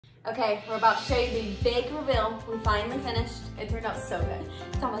Okay, we're about to show you the big reveal. We finally finished. It turned out so good.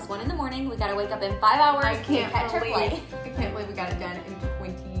 It's almost 1 in the morning. We gotta wake up in 5 hours I can't to catch our flight. I can't believe we got it done in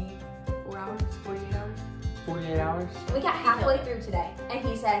 24 hours, 48 hours. 48 hours? We got halfway through today, and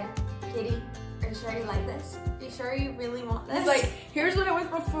he said, Kitty, are you sure you like this? Are you sure you really want this? He's like, here's what it was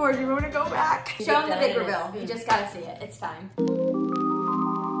before. Do you want to go back? Show him the big reveal. You just gotta see it. It's time.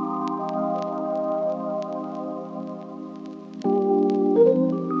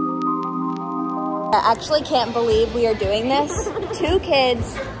 I actually can't believe we are doing this. 2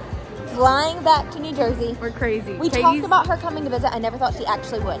 kids flying back to New Jersey. We're crazy. We talked about her coming to visit. I never thought she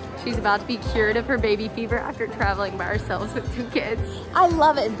actually would. She's about to be cured of her baby fever after traveling by ourselves with 2 kids. I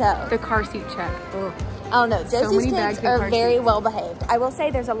love it though. The car seat check. Oh no, Josie's kids are very well behaved. I will say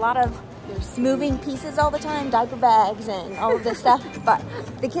there's a lot of moving pieces all the time, diaper bags and all of this stuff, but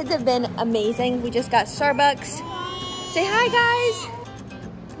the kids have been amazing. We just got Starbucks. Say hi guys.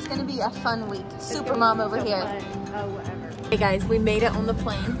 It's gonna be a fun week. Super mom over here. Oh, whatever. Hey guys, we made it on the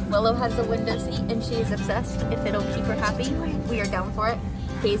plane. Willow has the window seat and she is obsessed. If it'll keep her happy, we are down for it.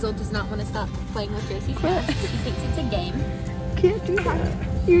 Hazel does not want to stop playing with Josie's mask. She thinks it's a game. Can't do that.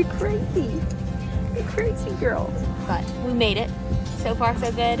 You're crazy. You're crazy, girl. But we made it. So far,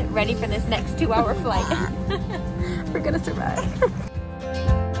 so good. Ready for this next 2-hour flight. We're gonna survive.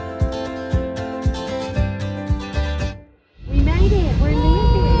 We made it. We're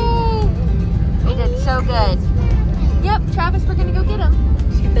leaving. We did so good. Yep, Travis, we're gonna go get him.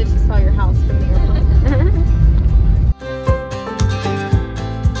 She said she saw your house from the airplane.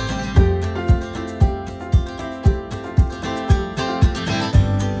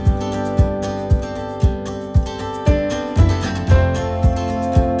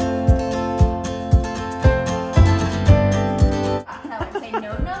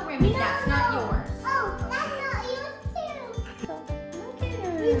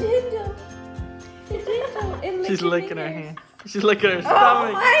 She's licking her hand. She's licking her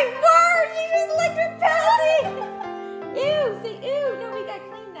stomach. Oh my word! She just licked her belly! Ew! Say ew! No, we gotta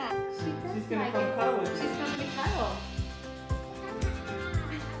clean that. She's gonna come cuddle with you. She's coming to cuddle.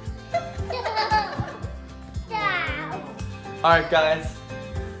 Alright guys,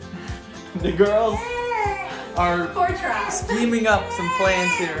 the girls are scheming up some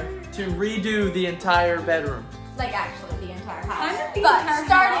plans here to redo the entire bedroom. Like actually the entire house. But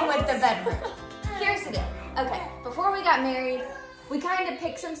starting with the bedroom. Here's the deal. Okay, before we got married, we kind of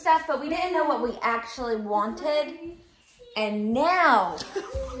picked some stuff, but we didn't know what we actually wanted. And now,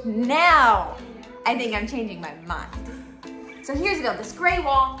 I think I'm changing my mind. So here's the deal. This gray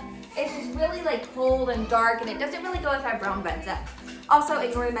wall is just really like cold and dark, and it doesn't really go with our brown bed set. Also,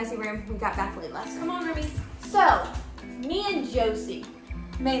 ignore the messy room. We got backlit left. Come on, Remy. So, me and Josie,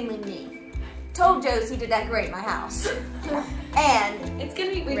 mainly me, told Josie to decorate my house. And it's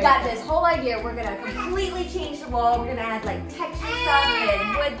gonna be we've got this whole idea. We're gonna completely change the wall. We're gonna add like texture stuff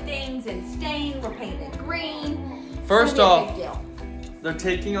and wood things and stain. We're painting it green. First off, they're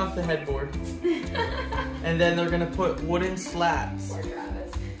taking off the headboard. And then they're gonna put wooden slats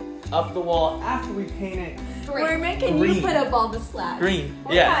up the wall after we paint it. Green. We're making you put up all the slats. Green,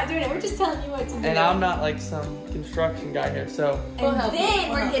 We're not doing it. We're just telling you what to do. And I'm not like some construction guy here, so. And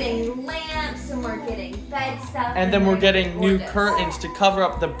then we're getting lamps and we're getting bed stuff. And then we're getting new curtains to cover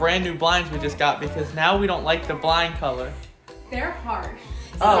up the brand new blinds we just got because now we don't like the blind color. They're harsh.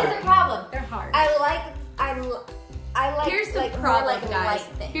 Oh. Here's the problem. They're harsh. I like. Here's the like, problem, like guys.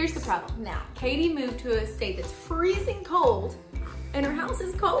 Here's the problem. Now, Katie moved to a state that's freezing cold, and her house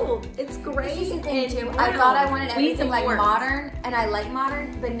is cold. It's gray. This is the thing too. Brown. I thought I wanted everything like warmth. modern, and I like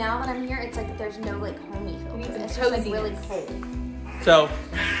modern, but now that I'm here, it's like there's no like homey feel. It's just like really cold. So,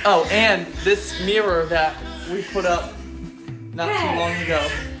 oh, and this mirror that we put up not too long ago,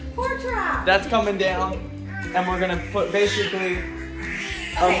 that's coming down, and we're gonna put basically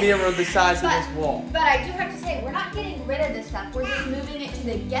a mirror the size of this wall. But I do have to say, we're not getting rid of this stuff. We're just moving it to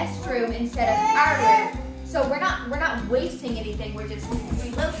the guest room instead of our room. So we're not wasting anything. We're just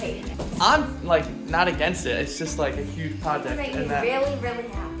relocating it. I'm like not against it. It's just like a huge project. It's gonna make me really, really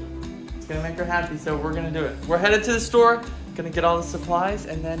happy. It's gonna make her happy, so we're gonna do it. We're headed to the store, gonna get all the supplies,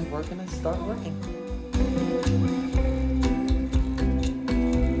 and then we're gonna start working.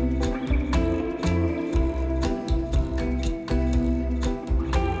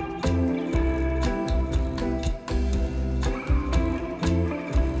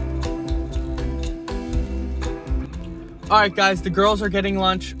 All right, guys, the girls are getting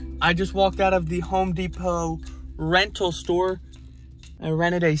lunch. I just walked out of the Home Depot rental store. I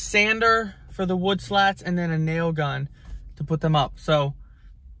rented a sander for the wood slats and then a nail gun to put them up. So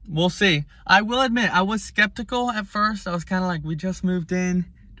we'll see. I will admit, I was skeptical at first. I was kind of like, we just moved in.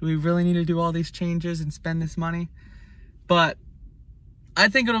 Do we really need to do all these changes and spend this money? But I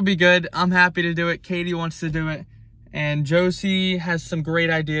think it'll be good. I'm happy to do it. Katie wants to do it. And Josie has some great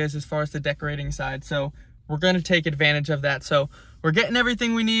ideas as far as the decorating side. So we're going to take advantage of that. So we're getting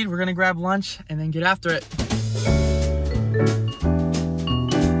everything we need. We're going to grab lunch and then get after it.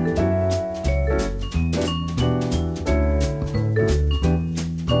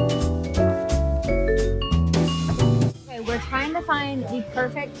 Okay, we're trying to find the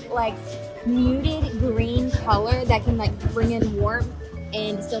perfect, like, muted green color that can, like, bring in warmth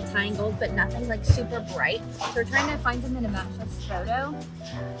and still tie in gold, but nothing like super bright. So we're trying to find something to match this photo.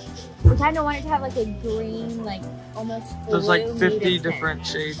 We kind of want it to have like a green, like almost blue. There's like 50 different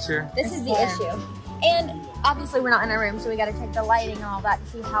shades here. This is the issue. And obviously we're not in our room, so we got to check the lighting and all that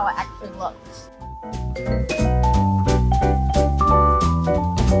to see how it actually looks.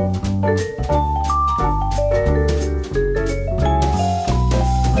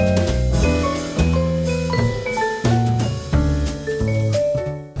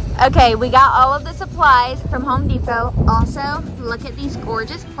 Okay, we got all of the supplies from Home Depot. Also, look at these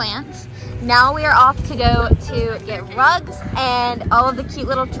gorgeous plants. Now we are off to go to get rugs and all of the cute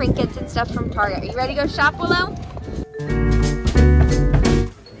little trinkets and stuff from Target. Are you ready to go shop, Willow?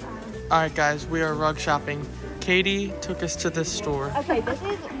 All right, guys, we are rug shopping. Katie took us to this store. Okay, this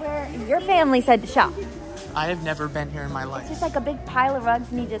is where your family said to shop. I have never been here in my life. It's just like a big pile of rugs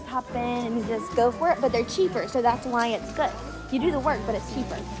and you just hop in and you just go for it, but they're cheaper, so that's why it's good. You do the work, but it's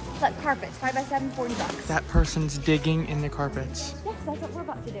cheaper. Like carpets, 5x7, $40. That person's digging in the carpets. Yes, that's what we're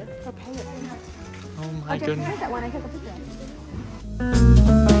about to do. Prepare it. Oh my goodness. There's that one I took a picture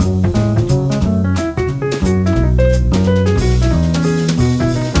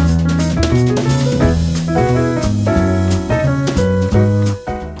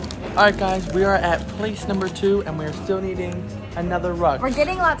of. All right, guys, we are at place number 2 and we're still needing another rug. We're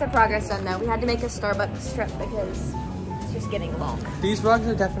getting lots of progress done though. We had to make a Starbucks trip because just getting long. These rugs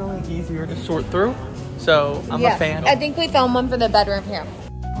are definitely easier to sort through, so I'm a fan. I think we found one for the bedroom here.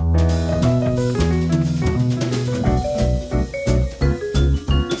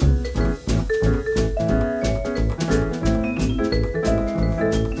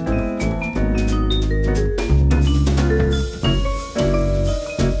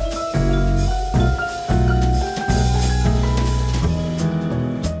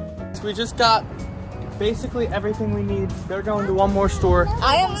 So we just got basically everything we need. They're going to one more store.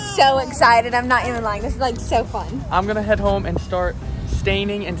 I am so excited. I'm not even lying. This is like so fun. I'm gonna head home and start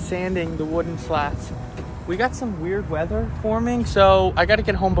staining and sanding the wooden slats. We got some weird weather forming, so I gotta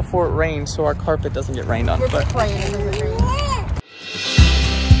get home before it rains so our carpet doesn't get rained on. We're praying it doesn't rain.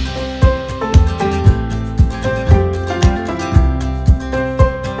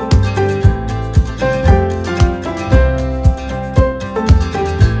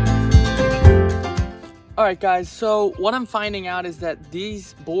 All right, guys, so what I'm finding out is that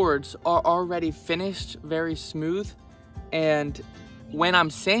these boards are already finished very smooth, and when I'm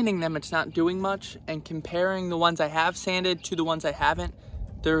sanding them, it's not doing much, and comparing the ones I have sanded to the ones I haven't,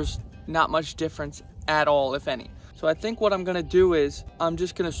 there's not much difference at all, if any. So I think what I'm gonna do is I'm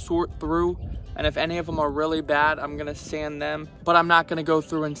just gonna sort through, and if any of them are really bad, I'm gonna sand them, but I'm not gonna go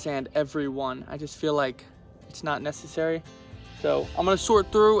through and sand every one. I just feel like it's not necessary. So I'm gonna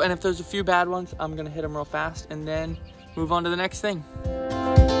sort through, and if there's a few bad ones, I'm gonna hit them real fast and then move on to the next thing.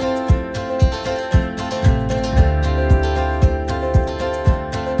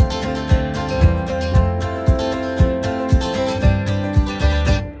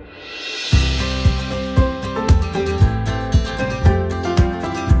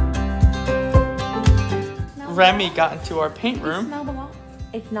 Remy got into our paint room. Smell the wall?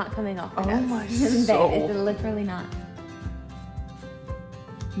 It's not coming off. Oh my soul. It's literally not.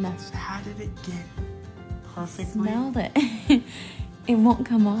 No. How did it get perfectly? Smelled it. It won't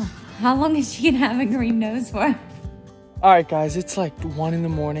come off. How long is she gonna have a green nose for? All right, guys, it's like 1 in the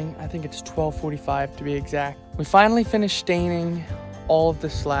morning. I think it's 12:45 to be exact. We finally finished staining all of the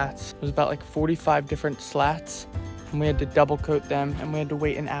slats. It was about like 45 different slats, and we had to double coat them, and we had to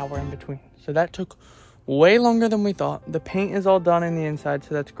wait an hour in between. So that took way longer than we thought. The paint is all done in the inside,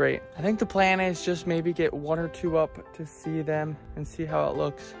 so that's great. I think the plan is just maybe get 1 or 2 up to see them and see how it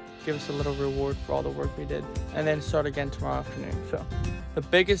looks. Give us a little reward for all the work we did, and then start again tomorrow afternoon. So the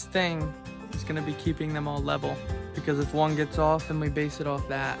biggest thing is gonna be keeping them all level, because if one gets off and we base it off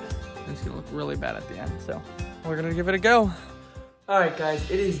that, it's gonna look really bad at the end. So we're gonna give it a go. All right, guys,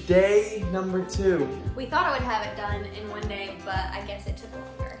 it is day number 2. We thought I would have it done in one day, but I guess it took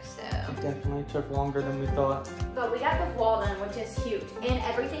longer, so. It definitely took longer than we thought. But we got the wall done, which is huge. And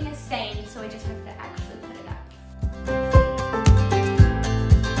everything is stained, so we just have to actually put it up.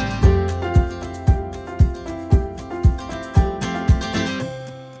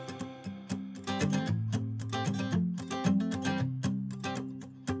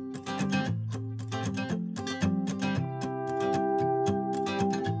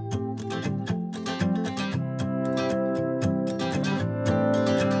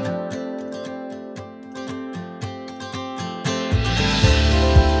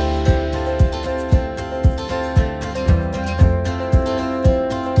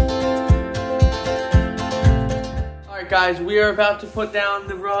 guys, we are about to put down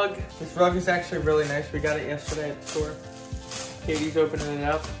the rug. This rug is actually really nice. We got it yesterday at the store. Katie's opening it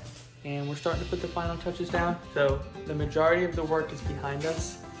up, and we're starting to put the final touches down. So the majority of the work is behind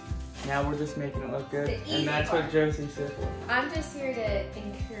us. Now we're just making it look good, and that's what Josie's here for. I'm just here to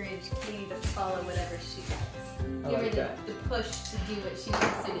encourage Katie to follow whatever she does. Give her the push to do what she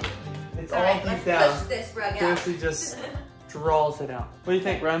wants to do. It's all deep down. Push this rug out. Josie just draws it out. What do you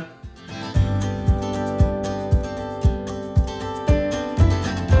think, Ren?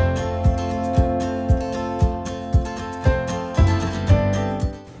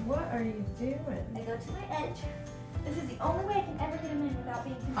 What are you doing? I go to my edge. This is the only way I can ever get him in without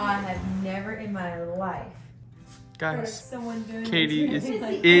being confused. I have never in my life heard of Guys, someone doing Katie this. is It's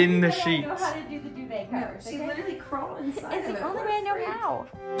in the only way I sheets. know how to do the duvet covers. She okay? literally crawled inside It's of the it. only What way I a know freak. how.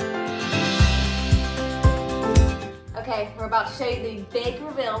 Okay, we're about to show you the big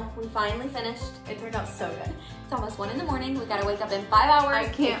reveal. We finally finished. It turned out so good. It's almost 1 in the morning. We gotta wake up in 5 hours I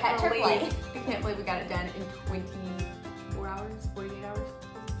to can't catch our flight. believe we got it done in 24 hours, 48 hours.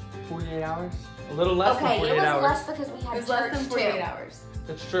 48 hours? A little less than Okay, 48 it was hours. less because we It had was church less than 48 too. hours.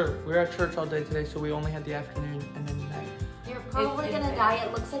 That's true. We were at church all day today, so we only had the afternoon and then the night. You're probably It's gonna insane. die.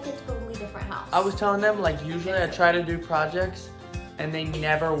 It looks like a totally different house. I was telling them, like, usually I try to do projects and they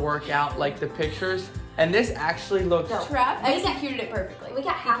never work out like the pictures. And this actually looks... No. Trav We got- executed it perfectly. We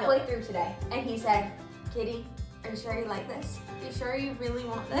got He killed halfway it. through today, and he said, "Kitty, are you sure you like this? Are you sure you really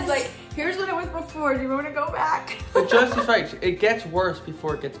want this?" He's like, here's what it was before. Do you want to go back? But Josie's right. It gets worse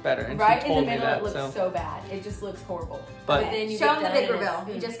before it gets better. And Right she in told the me middle, that, it looks so bad. It just looks horrible. But then you show get him the done big and reveal.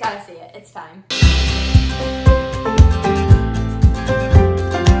 it's- You just gotta see it. It's time.